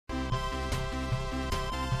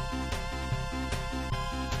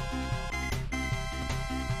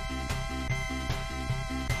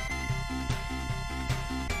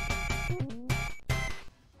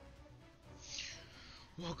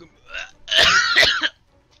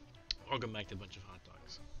connect a bunch of hot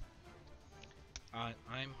dogs.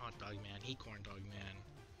 I'm hot dog man. He corn dog man.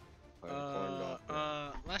 Corn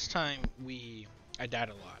dog. Last time I died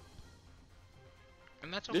a lot,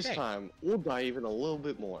 and that's okay. This time we'll die even a little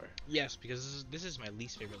bit more. Yes, because this is my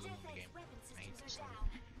least favorite level in the game. I hate this level.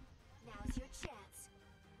 Now's your chance.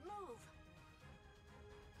 Move.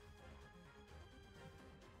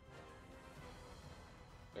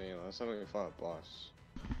 You know, that's how we fought a boss.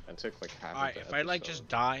 It took like half. Alright, of the if I like episode. just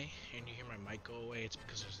die and you hear my mic go away, it's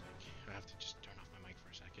because there's like I have to just turn off my mic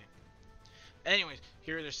for a second. Anyways,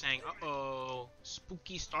 here they're saying, "Uh-oh,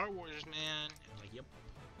 spooky Star Wars, man." And I'm like, "Yep."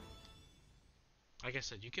 Like I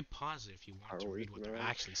said, you could pause it if you want to read what they're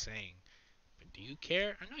actually saying. But do you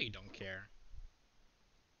care? I know you don't care.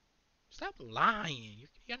 Stop lying.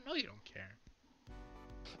 I know you don't care.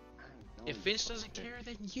 If Vince doesn't care,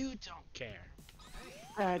 then you don't care.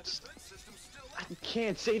 That's... I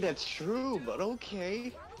can't say that's true, but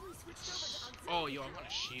okay. Oh, yo, I want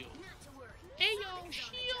a shield. Hey, yo,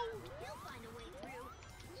 shield!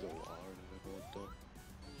 Don't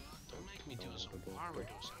make me do a Zowara.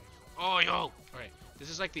 Oh, yo! Alright, this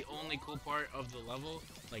is like the only cool part of the level.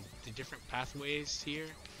 Like, the different pathways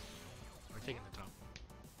here. We're taking the top.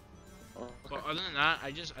 But other than that,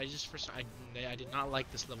 I did not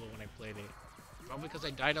like this level when I played it. Probably because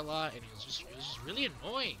I died a lot and it was just really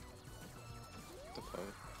annoying. What the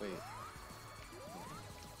fuck? Wait.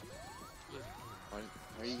 How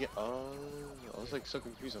do you get? Oh, I was like so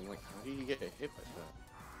confused. I'm like, how do you get hit by that?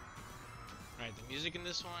 Alright, the music in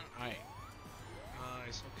this one,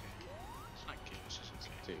 it's okay. It's not good. It's just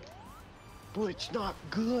okay. But it's not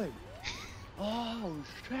good. Oh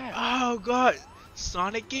shit. Oh god,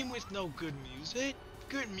 Sonic game with no good music?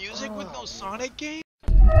 Good music with no Sonic game?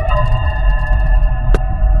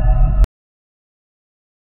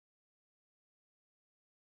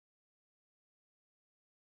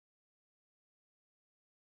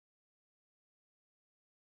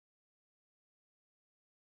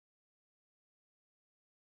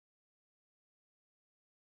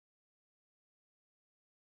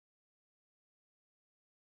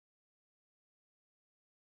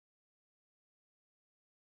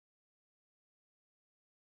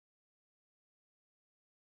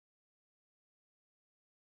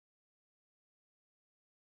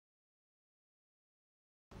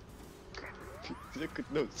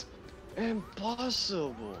 Notes.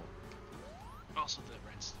 Impossible. Also, the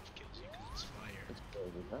red stuff kills you because it's fire. Is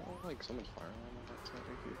that like someone's fire alarm on that side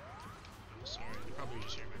right here? I'm sorry, they're probably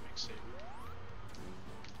just hearing my mixtape.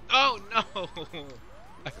 Oh no!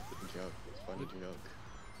 It's a joke. It's a funny joke.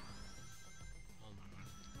 Oh my god.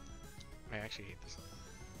 I actually hate this level.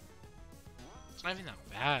 It's not even that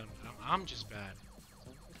bad. I'm just bad.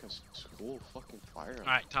 It's like a school fucking fire.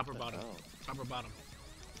 Alright, top or bottom? Top or bottom?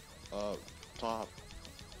 Top.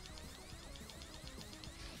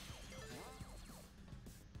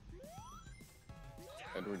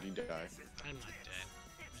 Edward, you die. I'm not dead.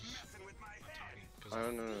 I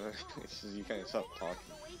don't know. It's just you can't stop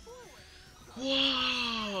talking.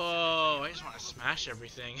 Whoa! I just want to smash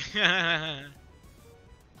everything. Because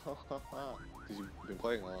you've been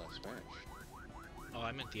playing a lot of Smash. Oh,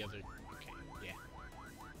 I meant the other. Okay, yeah.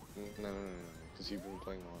 No. Because you've been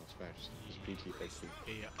playing a lot of Smash. Just PT XP.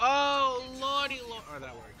 Yeah. Oh, lordy lord. Oh,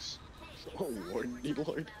 that works. Oh, lordy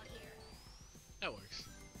lord. That works.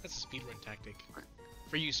 That's a speedrun tactic.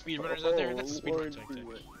 For you speedrunners out there, that's a speedrun tactic.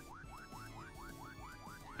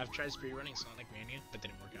 I've tried speedrunning Sonic Mania, but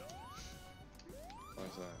didn't work out. Why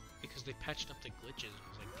is that? Because they patched up the glitches, and I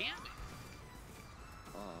was like, damn it!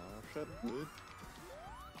 Aw, shut up, dude.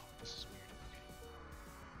 Oh, this is weird.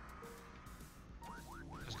 Okay.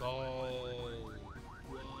 Let's go!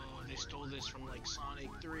 Whoa, they stole this from like Sonic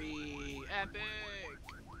 3! Epic!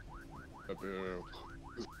 Oh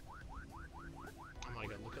my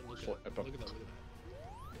god, look at that.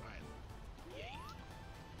 Alright. Yay.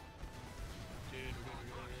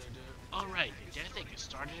 Alright, I think it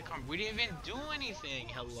started to come. We didn't even do anything.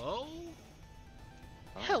 Hello?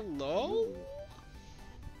 Hello?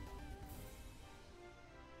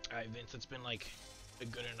 Alright, Vince, it's been like a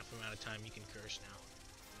good enough amount of time you can curse now.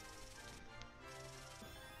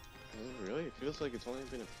 Really? It feels like it's only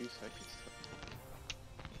been a few seconds.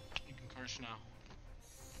 You can curse now.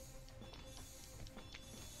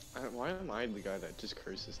 Why am I the guy that just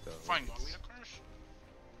curses though? Fine, you want me to curse?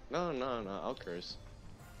 No, I'll curse.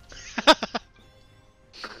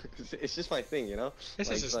 It's just my thing, you know? This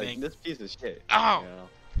is his thing. This piece of shit. Ow! You know?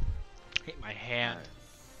 Hit my hand.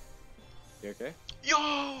 Right. You okay?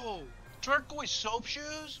 Yo! Turquoise soap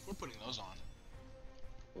shoes? We're putting those on.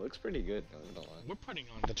 Looks pretty good, don't lie. We're putting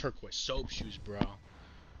on the turquoise soap shoes, bro. Yo!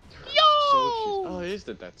 Oh, it is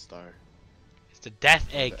the Death Star. It's a death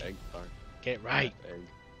egg. The egg star. Get it right. Death egg.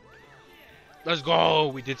 Let's go.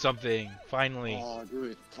 We did something. Finally. Oh,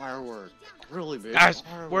 dude, firework. Really big. Guys, we're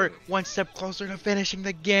firework. one step closer to finishing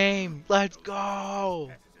the game. Let's go.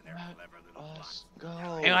 Let's go.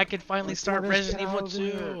 And I can finally start Let's Resident get Evil out of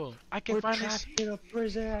here. 2. I can We're finally trapped in a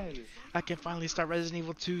prison. I can finally start Resident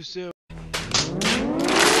Evil 2 soon. Let's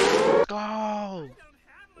go. Yeah,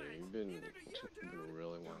 you've been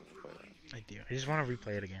really wanting to play that. I do. I just want to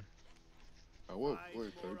replay it again. I will play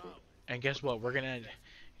it again. And guess what? We're gonna, you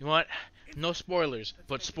know what? No spoilers,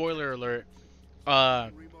 but spoiler alert. We're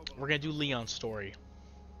gonna do Leon's story.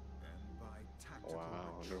 Wow, I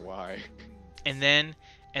wonder why. And then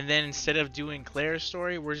instead of doing Claire's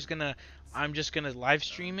story, I'm just gonna live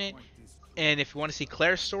stream it. And if you want to see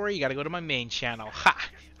Claire's story, you gotta go to my main channel. Ha!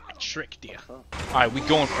 I tricked you. Alright, we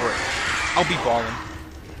going for it. I'll be balling.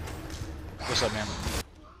 What's up, man?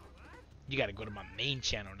 You gotta go to my main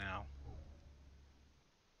channel now.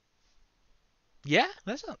 Yeah,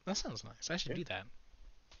 that sounds nice. I should do that.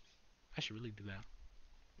 I should really do that.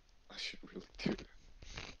 I should really do that.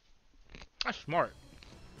 That's smart.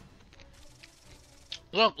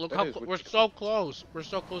 Look we're so close. We're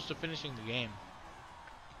so close to finishing the game.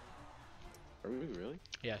 Are we really?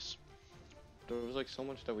 Yes. There was like so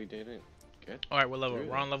much that we didn't get. Alright, what level? Really?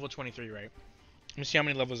 We're on level 23, right? Let me see how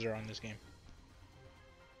many levels there are on this game.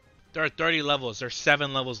 There are 30 levels. There's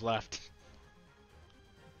 7 levels left.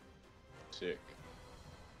 Sick.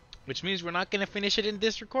 Which means we're not gonna finish it in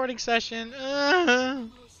this recording session. Alright,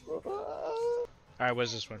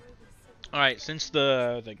 what's this one? Alright, since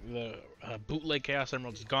the bootleg Chaos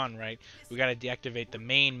Emerald is gone, right? We gotta deactivate the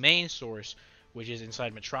main source, which is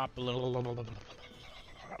inside Metropolis. You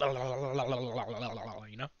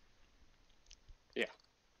know? Yeah.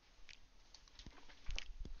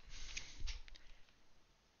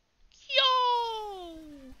 Yo!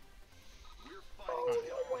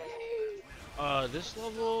 This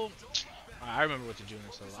level, I remember what to do in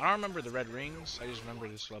this level. I don't remember the red rings. I just remember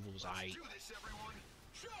this level was aight.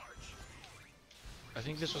 I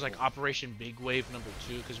think this was like Operation Big Wave number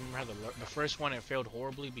 2, because remember how the first one it failed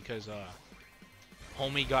horribly because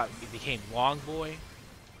homie became Long Boy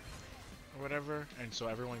or whatever, and so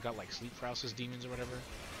everyone got like sleep paralysis demons or whatever.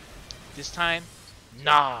 This time,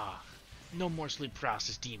 nah, no more sleep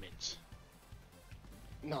paralysis demons.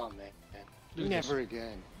 Nah, man. Look at Never this.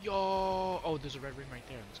 again. Yo! Oh, there's a red ring right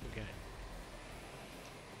there. Let's go get it.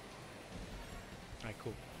 Alright,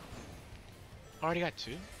 cool. Already got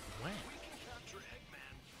 2? When?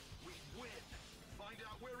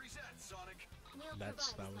 That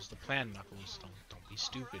was the plan, Knuckles. Don't be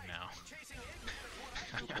stupid now.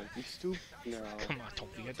 Don't be stupid now. Come on,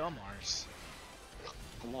 don't be a dumb arse.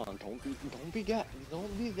 Come on, don't be that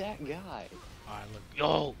guy. Alright, look.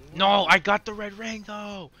 Yo! No! I got the red ring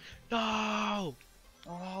though! No!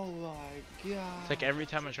 Oh my god. It's like every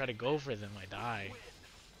time I try to go for them, I die.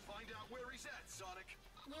 We'll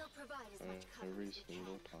provide as much cover Every as we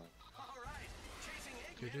single can. time.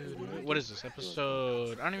 What is this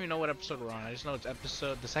episode? I don't even know what episode we're on. I just know it's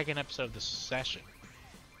the second episode of the session.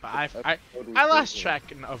 But I lost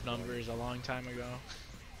track of numbers a long time ago.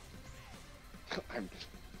 I'm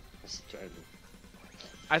just trying to...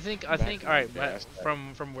 I think all right, but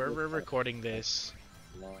from where we're recording this,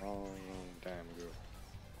 Long time ago.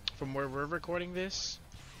 from where we're recording this,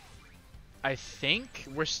 I think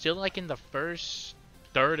we're still like in the first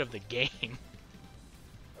third of the game.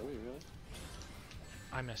 Are we really?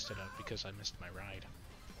 I messed it up because I missed my ride.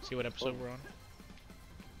 See what episode we're on?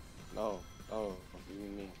 No. Oh, you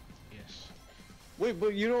mean me? Yes. Wait,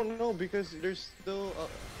 but you don't know because there's still.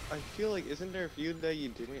 I feel like isn't there a few that you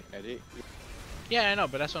didn't edit? Yeah, I know,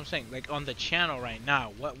 but that's what I'm saying. Like on the channel right now,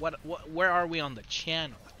 where are we on the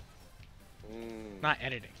channel? Not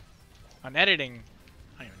editing. On editing,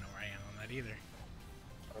 I don't even know where I am on that either.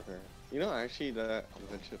 Okay. You know, actually, that a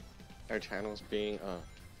bunch of our channels being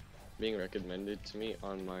recommended to me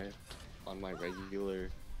on my regular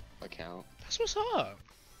account. That's what's up.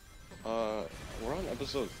 We're on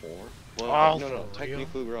episode 4. Well, Oh, no, for real?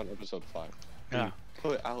 technically we're on episode 5. Yeah. We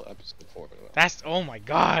put out episode 4. Though. That's, oh my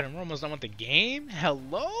god, we're almost done with the game?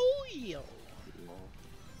 Hello? Yo.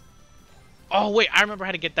 Oh wait, I remember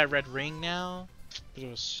how to get that red ring now. But it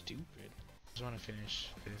was stupid. I just want to finish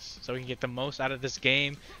this so we can get the most out of this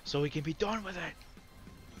game so we can be done with it.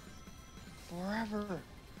 Forever.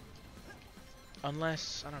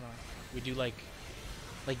 Unless, I don't know, we do like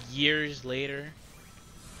years later,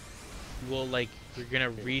 we're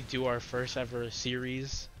gonna redo our first ever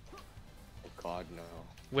series. Oh god, no.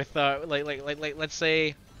 With let's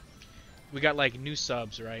say we got like new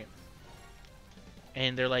subs, right?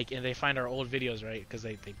 And they're like, and they find our old videos, right? Because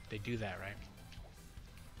they do that, right?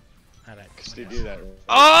 Alright. Cause they do that. Right?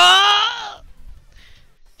 Oh!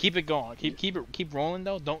 Keep it going. Keep rolling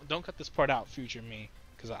though. Don't cut this part out, future me,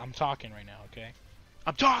 because I'm talking right now. Okay.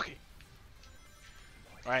 I'm talking.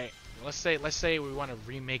 All right. Let's say we want to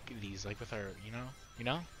remake these like with our you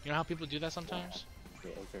know how people do that sometimes.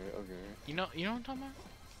 Okay. You know what I'm talking about.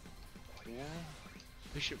 Yeah.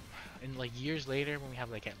 We should, in like years later when we have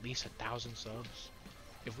like at least 1,000 subs.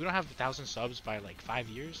 If we don't have 1,000 subs by like 5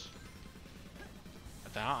 years,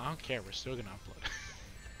 I don't care. We're still gonna upload.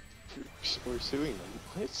 We're suing them.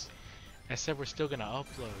 What? I said we're still gonna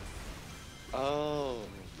upload. Oh.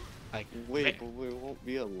 Like wait, but we won't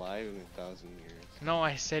be alive in 1,000 years. No,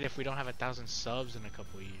 I said if we don't have 1,000 subs in a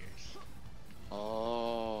couple of years.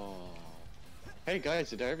 Oh. Hey guys,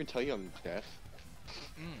 did I ever tell you I'm deaf?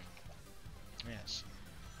 Yes.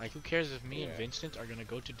 Like, who cares if me and Vincent are gonna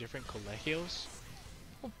go to different colegios?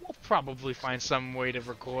 We'll probably find some way to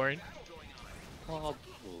record. Probably.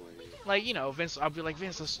 Like, you know, Vince, I'll be like,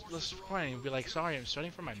 Vince, let's record. And he'll be like, sorry, I'm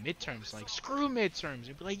studying for my midterms. Like, screw midterms.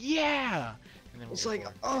 He'll be like, yeah. And then It's like,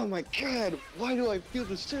 oh my god, why do I feel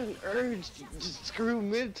the sudden urge to just screw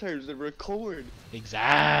midterms and record?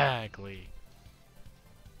 Exactly.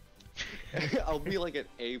 I'll be like an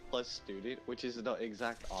A+ student, which is the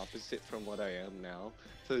exact opposite from what I am now.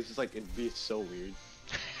 So it's just like, it'd be so weird.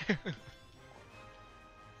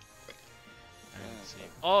 Let's see.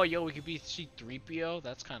 Oh, yo, we could be C-3PO?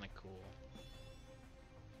 That's kind of cool.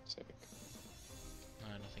 Sick.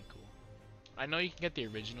 Nothing cool. I know you can get the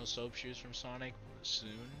original soap shoes from Sonic soon.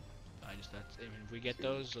 I mean, if we get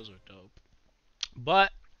those are dope.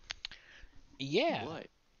 But, yeah. What?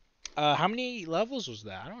 How many levels was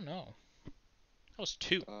that? I don't know. That was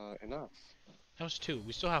 2. Enough. That was 2.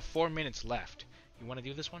 We still have 4 minutes left. You want to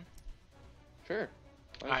do this one? Sure.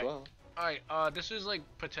 Might as well. Alright, this is like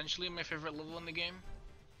potentially my favorite level in the game.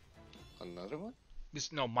 Another one?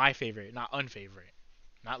 No, my favorite, not unfavorite.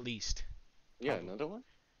 Not least. Yeah, another one?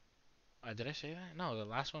 Did I say that? No, the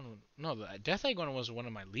last one. No, the Death Egg one was one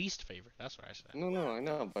of my least favorite. That's what I said. No, I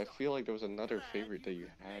know, but I feel like there was another favorite that you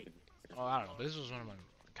had. Oh, I don't know. But this was one of my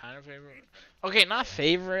kind of favorite. Okay, not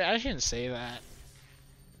favorite. I shouldn't say that.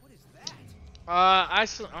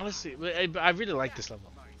 Honestly, I really like this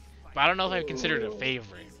level, but I don't know if I consider it a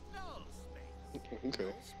favorite.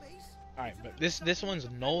 Okay. Alright, but this one's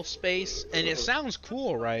null space, and it sounds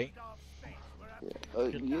cool, right?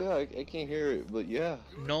 Yeah, I can't hear it, but yeah.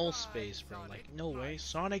 Null space, bro. Like, no way.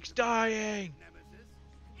 Sonic's dying!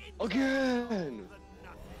 Again!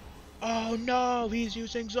 Oh no, he's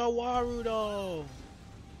using Zawarudo!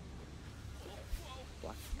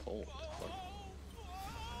 Black Colt.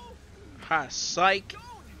 Ha, psych!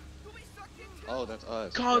 Oh, that's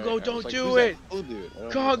us. Congo, right? don't like, do it!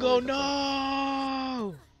 Congo,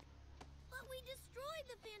 no! But we destroyed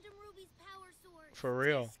the Phantom Ruby's power source. For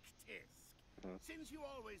real. Since you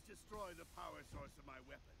always destroy the power source of my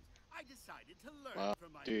weapons, I decided to learn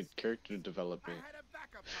from my Dude, character development. I had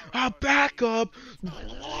a backup power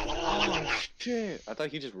Oh, Shit! I thought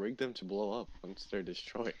he just rigged them to blow up once they're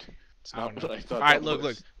destroyed. It's not what I thought. Alright,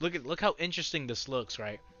 that look how interesting this looks,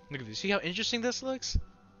 right? Look at this. See how interesting this looks?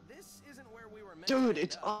 This isn't where we were meant Dude, to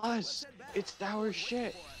it's us! It's our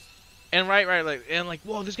shit! And right,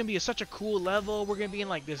 whoa, this is gonna be such a cool level. We're gonna be in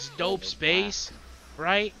like this dope space,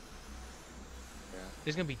 right? Yeah.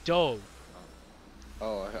 It's gonna be dope.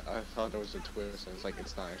 Oh, I thought there was a twist, and it's like,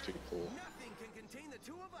 it's not actually cool. Nothing can contain the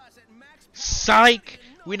two of us at max power. Psych!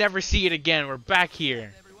 We never see it again. We're back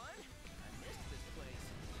here.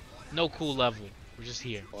 No cool level. We're just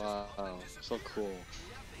here. Wow, so cool.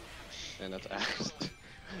 And that's ass.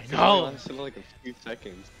 I know. It lasted like a few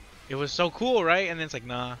seconds. It was so cool, right? And then it's like,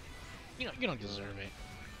 nah, you don't deserve it.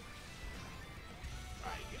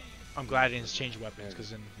 I'm glad I didn't change weapons, because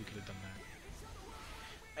then we could have done that.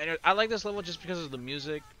 And I like this level just because of the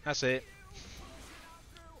music. That's it.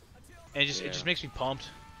 And it just makes me pumped.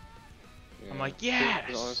 Yeah. I'm like,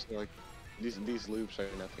 yes. Honestly, like these loops are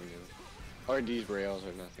nothing new. Or these rails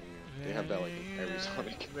are nothing new. They have that like in every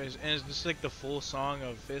Sonic. And this is like the full song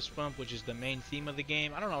of Fist Bump, which is the main theme of the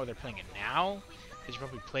game. I don't know why they're playing it now. They should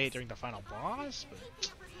probably play it during the final boss,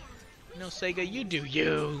 but you know, Sega, you do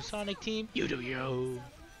you. Sonic Team, you do you.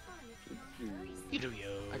 You do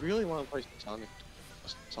you. I really want to play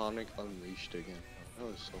Sonic Unleashed again. That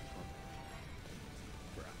was so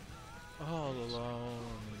fun. All alone,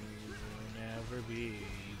 we will never be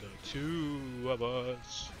the two of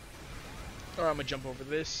us. Alright, I'm gonna jump over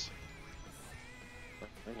this.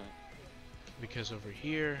 Why not? Because over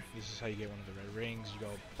here, this is how you get one of the red rings. You go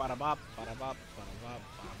bada bop, bada bop, bada bop,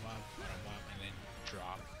 bada bop, bada bop, and then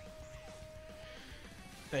drop.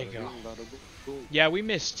 There you go. Yeah, we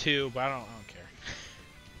missed 2, but I don't care.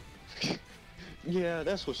 Yeah,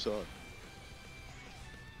 that's what's up.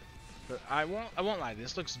 But I won't lie.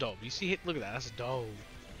 This looks dope. You see it? Look at that. That's dope.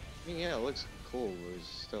 I mean, yeah, it looks cool, but it's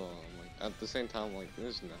still, like, at the same time, like,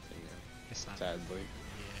 there's nothing there. It's not. Sadly.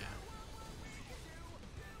 Yeah.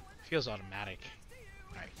 Feels automatic.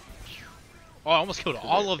 Right. Oh, I almost killed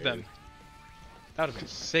all of them. That would have been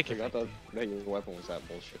sick if I I thought did. that your weapon was that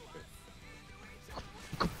bullshit.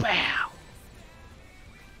 Kabow! Why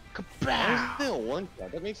is Kabow! it a one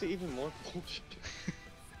shot? That makes it even more bullshit.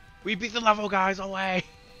 We beat the level, guys. Away!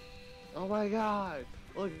 Oh my god!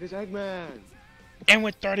 Look, it's Eggman! And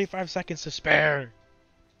with 35 seconds to spare.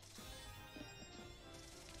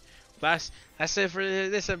 That's it for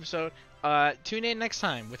this episode. Tune in next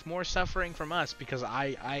time with more suffering from us because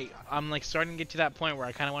I'm like starting to get to that point where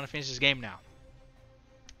I kind of want to finish this game now.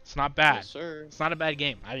 It's not bad. Yes, sir. It's not a bad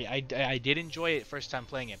game. I did enjoy it first time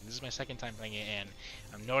playing it. This is my second time playing it, and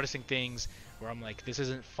I'm noticing things where I'm like, this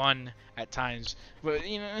isn't fun at times. But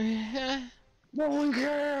you know, No one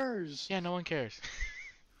cares! yeah, no one cares.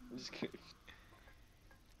 I'm just kidding.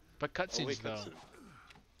 But cutscenes wait, though. cutscene.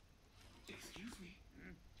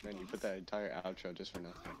 Man, you put that entire outro just for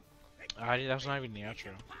nothing. That was not even the outro.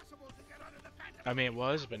 I mean, it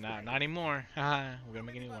was, but not anymore. Haha, we're gonna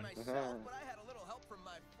make a new one.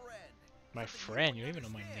 My friend, you don't even know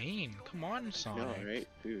my name. Come on, Sonic. Yeah, right?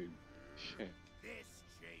 Dude. Shit. This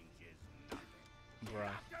changes nothing.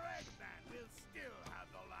 Bruh. Dr. Eggman will still have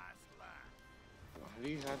the last laugh. How do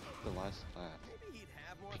you have the last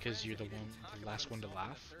laugh? Because you're the last one to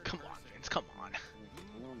laugh. Come on, Vince. Come on.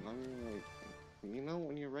 I mean, like, you know,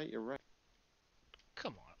 when you're right, you're right.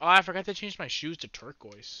 Come on. Oh, I forgot to change my shoes to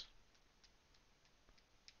turquoise.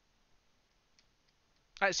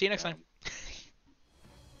 Alright, see you next time.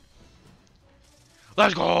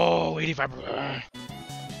 Let's go! 85.